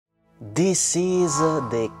This is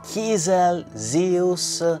the Kiesel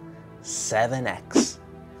Zeus 7X.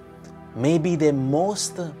 Maybe the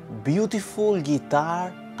most beautiful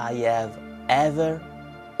guitar I have ever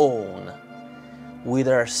owned. With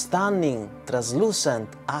her stunning translucent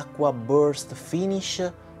aqua burst finish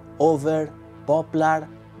over poplar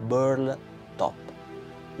burl top,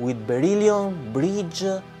 with beryllium bridge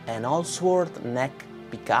and Allsworth neck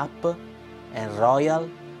pickup and royal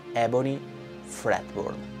ebony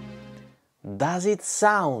fretboard. Does it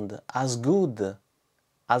sound as good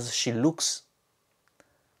as she looks?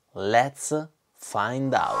 Let's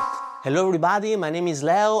find out. Hello everybody, my name is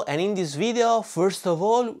Leo, and in this video, first of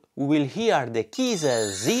all, we will hear the Kiesel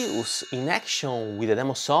Zeus in action with a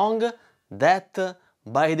demo song that,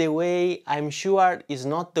 by the way, I'm sure is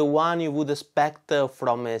not the one you would expect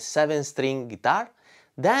from a 7-string guitar.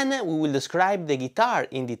 Then we will describe the guitar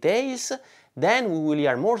in details. Then we will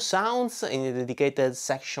hear more sounds in the dedicated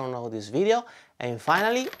section of this video, and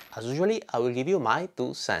finally, as usually, I will give you my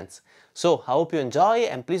 2 cents. So I hope you enjoy,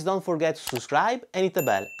 and please don't forget to subscribe and hit the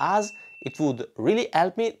bell, as it would really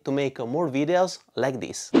help me to make more videos like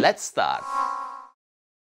this. Let's start!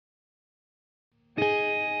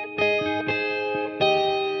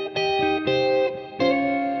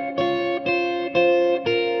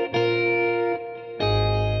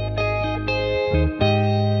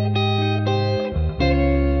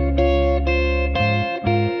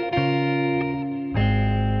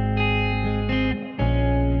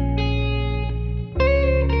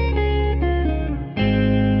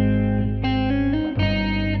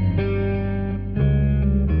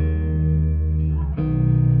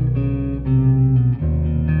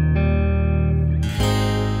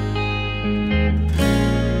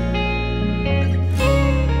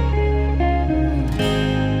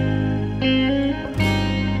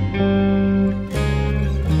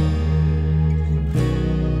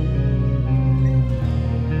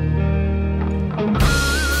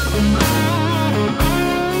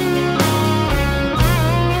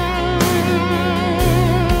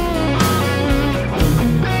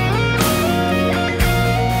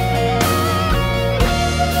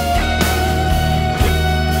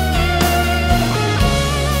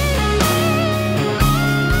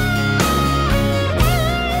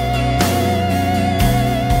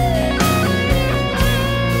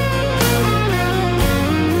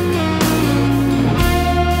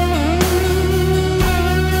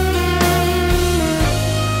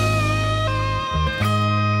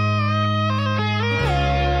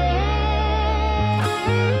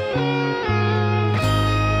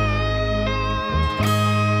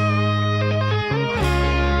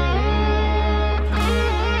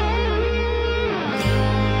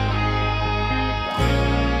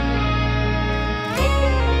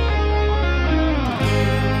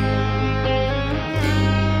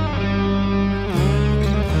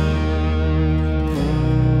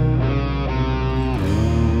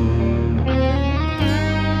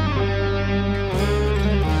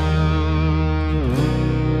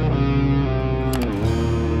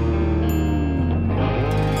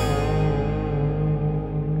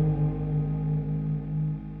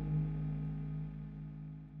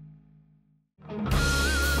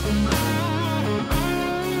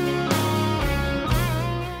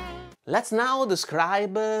 Let's now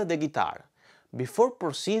describe the guitar. Before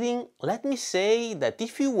proceeding, let me say that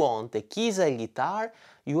if you want a Kiesel guitar,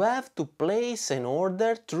 you have to place an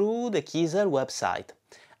order through the Kiesel website.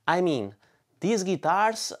 I mean, these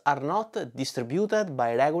guitars are not distributed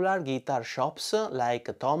by regular guitar shops like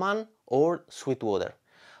Thomann or Sweetwater.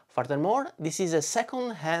 Furthermore, this is a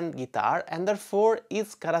second-hand guitar, and therefore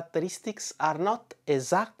its characteristics are not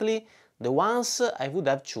exactly the ones I would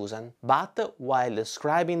have chosen. But while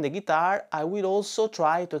describing the guitar, I will also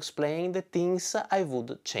try to explain the things I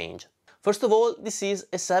would change. First of all, this is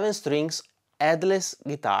a 7-strings headless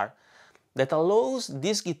guitar that allows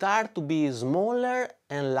this guitar to be smaller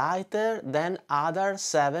and lighter than other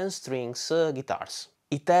 7-strings guitars.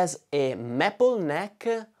 It has a maple neck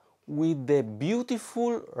with the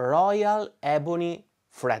beautiful royal ebony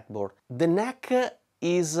fretboard. The neck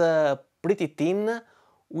is pretty thin,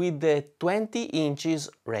 with the 20 inches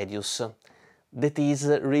radius. That is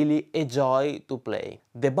really a joy to play.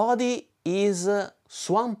 The body is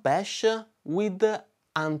swamp ash with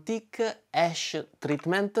antique ash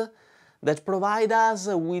treatment that provide us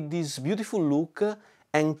with this beautiful look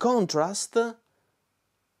and contrast,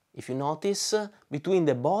 if you notice, between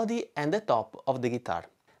the body and the top of the guitar.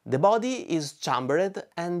 The body is chambered,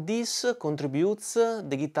 and this contributes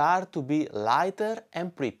the guitar to be lighter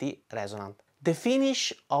and pretty resonant. The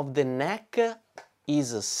finish of the neck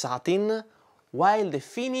is satin, while the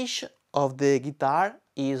finish of the guitar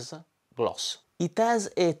is gloss. It has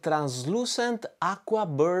a translucent aqua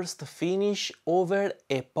burst finish over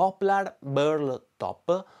a poplar burl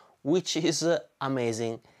top, which is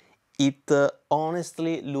amazing. It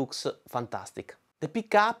honestly looks fantastic. The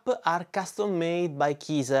pickup are custom made by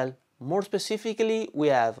Kiesel. More specifically, we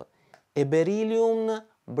have a beryllium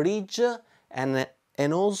bridge and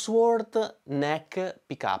an Oswald neck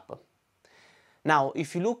pickup. Now,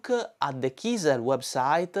 if you look at the Kiesel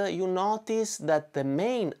website, you notice that the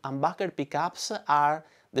main humbucker pickups are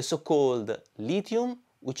the so-called lithium,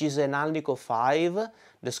 which is an Alnico 5,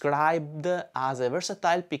 described as a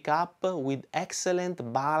versatile pickup with excellent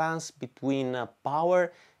balance between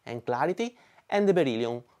power and clarity, and the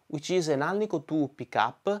beryllium, which is an Alnico 2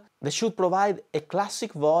 pickup that should provide a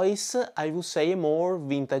classic voice, I would say a more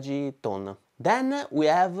vintagey tone. Then we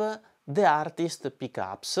have the artist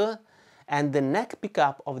pickups, and the neck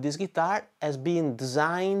pickup of this guitar has been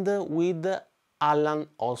designed with Alan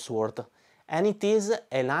Osworth, and it is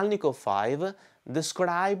an Alnico 5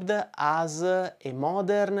 described as a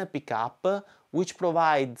modern pickup which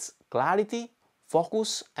provides clarity,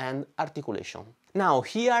 focus and articulation. Now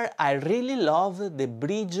here I really love the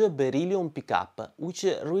bridge beryllium pickup, which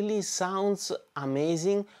really sounds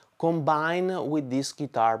amazing combined with this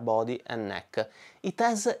guitar body and neck. It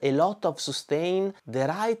has a lot of sustain, the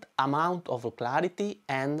right amount of clarity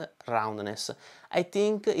and roundness. I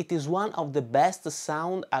think it is one of the best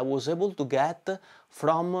sound I was able to get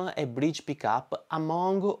from a bridge pickup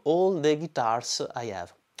among all the guitars I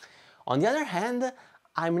have. On the other hand,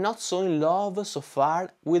 I'm not so in love so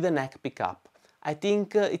far with the neck pickup. I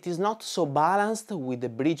think it is not so balanced with the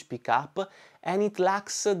bridge pickup and it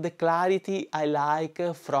lacks the clarity I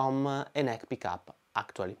like from a neck pickup,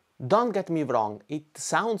 actually. Don't get me wrong, it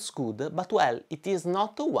sounds good, but well, it is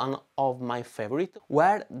not one of my favorite,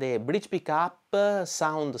 where the bridge pickup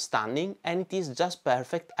sounds stunning and it is just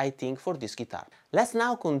perfect, I think, for this guitar. Let's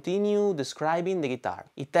now continue describing the guitar.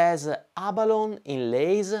 It has abalone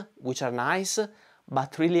inlays, which are nice,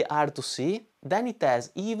 but really hard to see. Then it has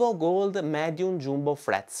Evo Gold Medium Jumbo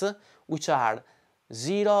frets, which are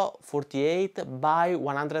 0.48 by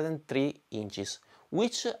 103 inches,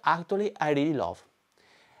 which actually I really love.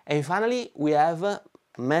 And finally we have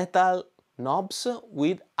metal knobs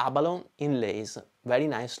with abalone inlays, very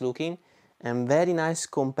nice looking and very nice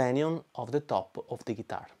companion of the top of the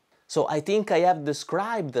guitar. So I think I have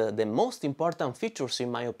described the most important features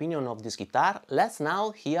in my opinion of this guitar. Let's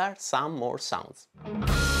now hear some more sounds.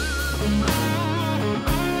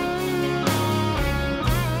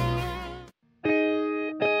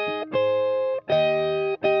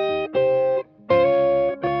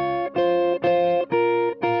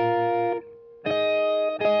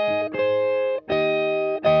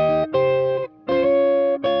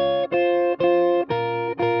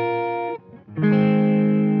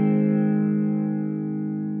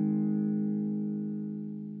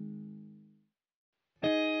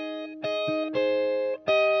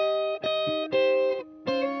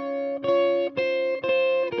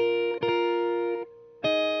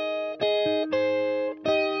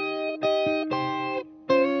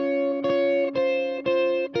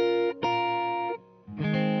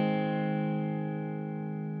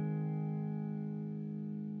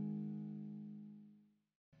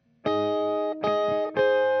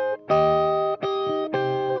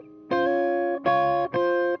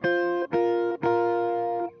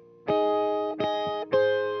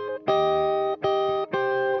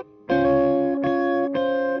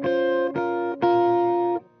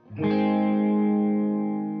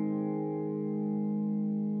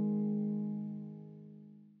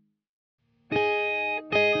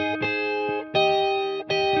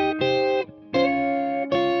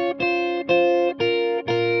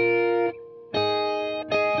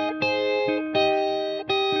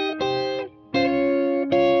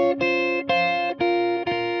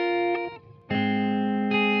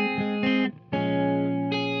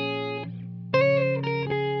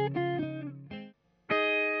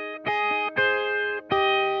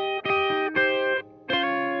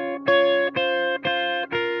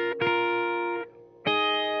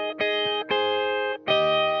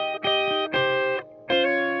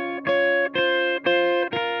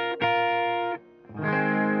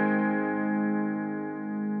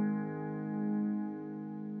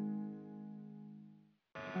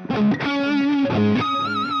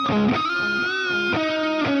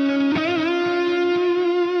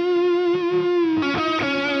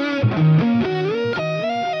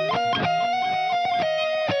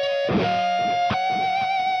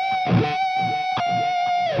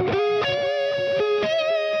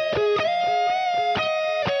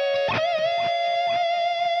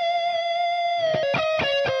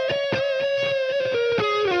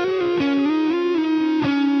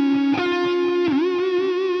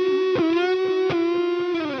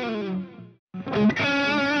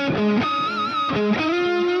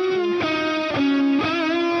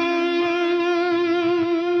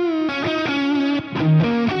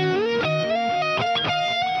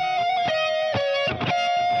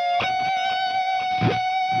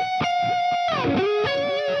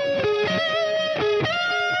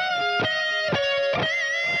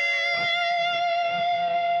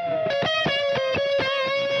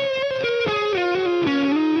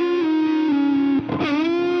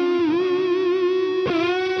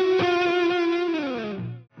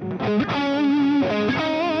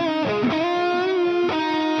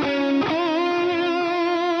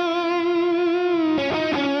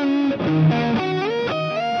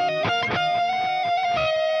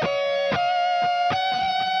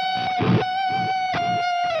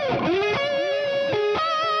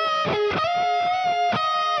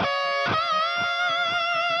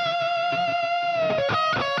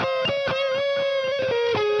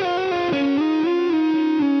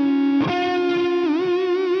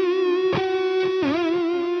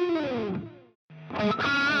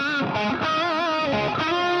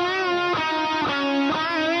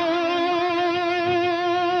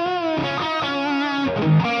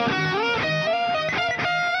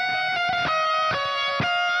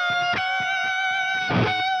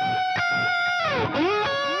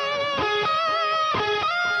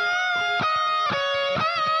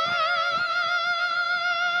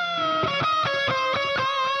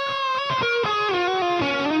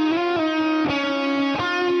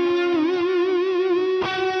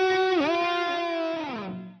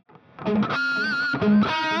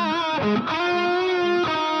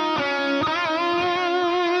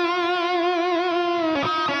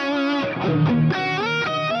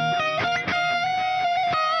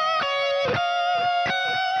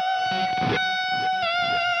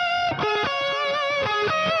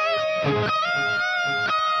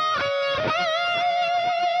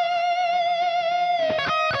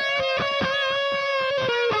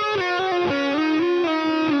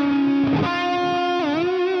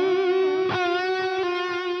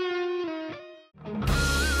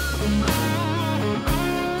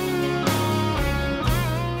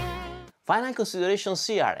 Final considerations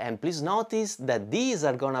here, and please notice that these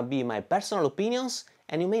are gonna be my personal opinions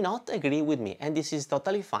and you may not agree with me, and this is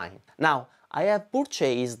totally fine. Now, I have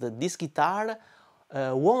purchased this guitar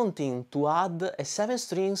wanting to add a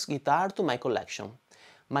 7-strings guitar to my collection.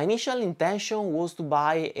 My initial intention was to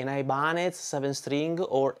buy an Ibanez 7-string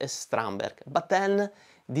or a Strandberg, but then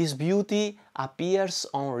this beauty appears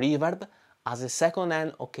on Reverb as a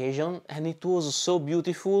second-hand occasion, and it was so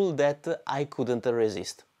beautiful that I couldn't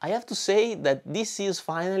resist. I have to say that this is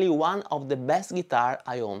finally one of the best guitar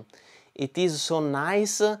I own. It is so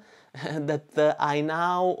nice that I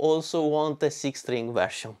now also want a 6-string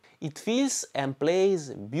version. It feels and plays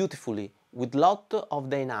beautifully with lot of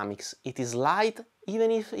dynamics. It is light even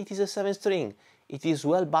if it is a 7-string. It is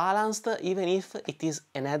well balanced even if it is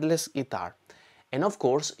an headless guitar. And of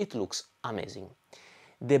course it looks amazing.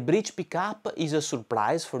 The bridge pickup is a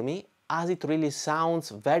surprise for me, as it really sounds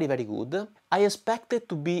very good. I expect it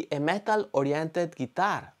to be a metal-oriented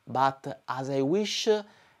guitar, but as I wish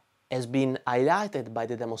has been highlighted by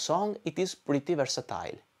the demo song, it is pretty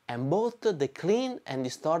versatile. And both the clean and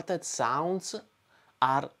distorted sounds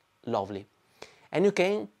are lovely. And you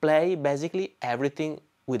can play basically everything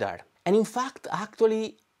with her. And in fact,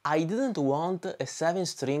 actually, I didn't want a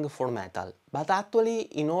 7-string for metal, but actually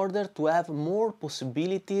in order to have more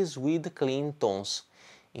possibilities with clean tones.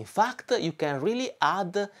 In fact, you can really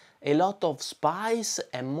add a lot of spice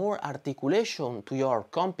and more articulation to your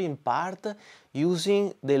comping part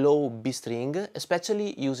using the low B string,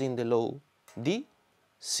 especially using the low D,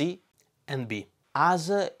 C and B, as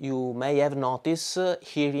you may have noticed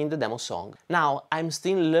here in the demo song. Now, I'm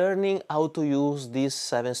still learning how to use this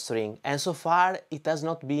 7-string, and so far it has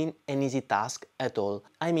not been an easy task at all.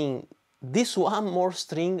 I mean, this one more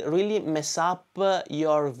string really mess up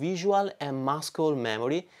your visual and muscle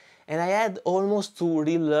memory, and I had almost to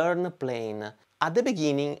relearn playing. At the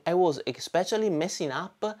beginning I was especially messing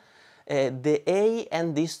up the A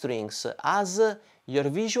and D strings, as your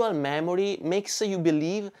visual memory makes you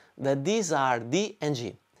believe that these are D and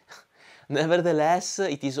G. Nevertheless,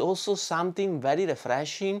 it is also something very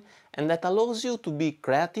refreshing and that allows you to be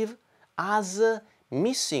creative, as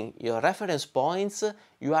missing your reference points,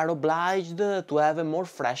 you are obliged to have a more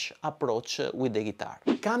fresh approach with the guitar.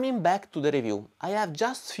 Coming back to the review, I have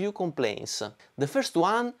just few complaints. The first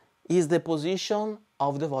one is the position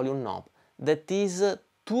of the volume knob, that is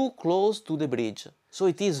too close to the bridge, so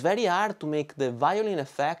it is very hard to make the violin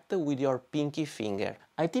effect with your pinky finger.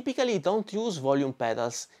 I typically don't use volume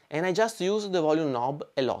pedals, and I just use the volume knob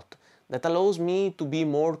a lot. That allows me to be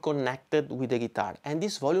more connected with the guitar, and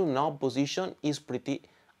this volume knob position is pretty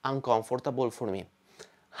uncomfortable for me.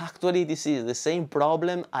 Actually, this is the same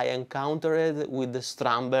problem I encountered with the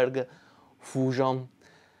Strandberg Fusion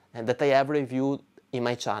that I have reviewed in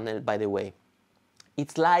my channel, by the way.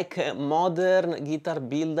 It's like modern guitar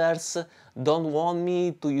builders don't want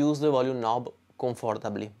me to use the volume knob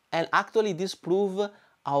comfortably. And actually this proves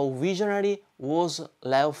how visionary was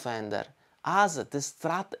Leo Fender, as the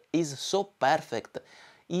Strat is so perfect,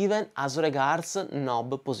 even as regards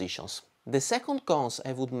knob positions. The second cons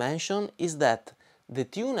I would mention is that the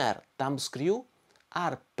tuner thumb screw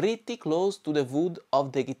are pretty close to the wood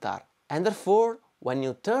of the guitar, and therefore when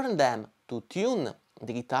you turn them to tune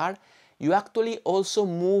the guitar, you actually also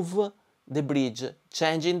move the bridge,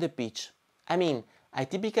 changing the pitch. I mean, I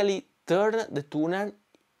typically turn the tuner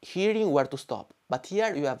hearing where to stop, but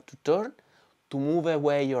here you have to turn to move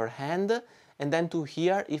away your hand and then to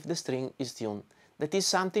hear if the string is tuned. That is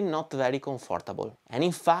something not very comfortable. And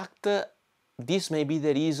in fact, this may be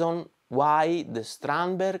the reason why the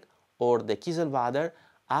Strandberg or the Kiesel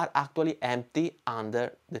are actually empty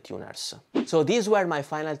under the tuners. So these were my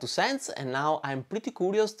final 2 cents, and now I'm pretty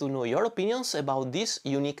curious to know your opinions about this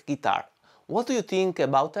unique guitar. What do you think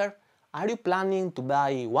about her? Are you planning to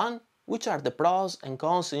buy one? Which are the pros and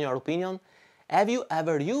cons in your opinion? Have you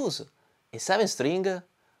ever used a 7-string?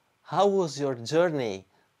 How was your journey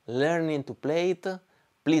learning to play it?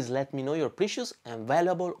 Please let me know your precious and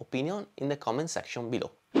valuable opinion in the comment section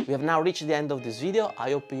below. We have now reached the end of this video.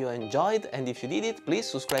 I hope you enjoyed, and if you did it, please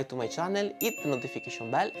subscribe to my channel, hit the notification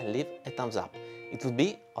bell and leave a thumbs up. It would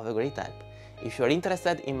be of a great help. If you are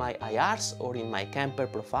interested in my IRs or in my camper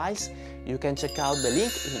profiles, you can check out the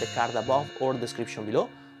link in the card above or description below,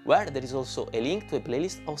 where there is also a link to a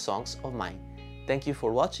playlist of songs of mine. Thank you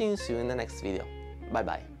for watching, see you in the next video. Bye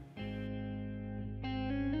bye.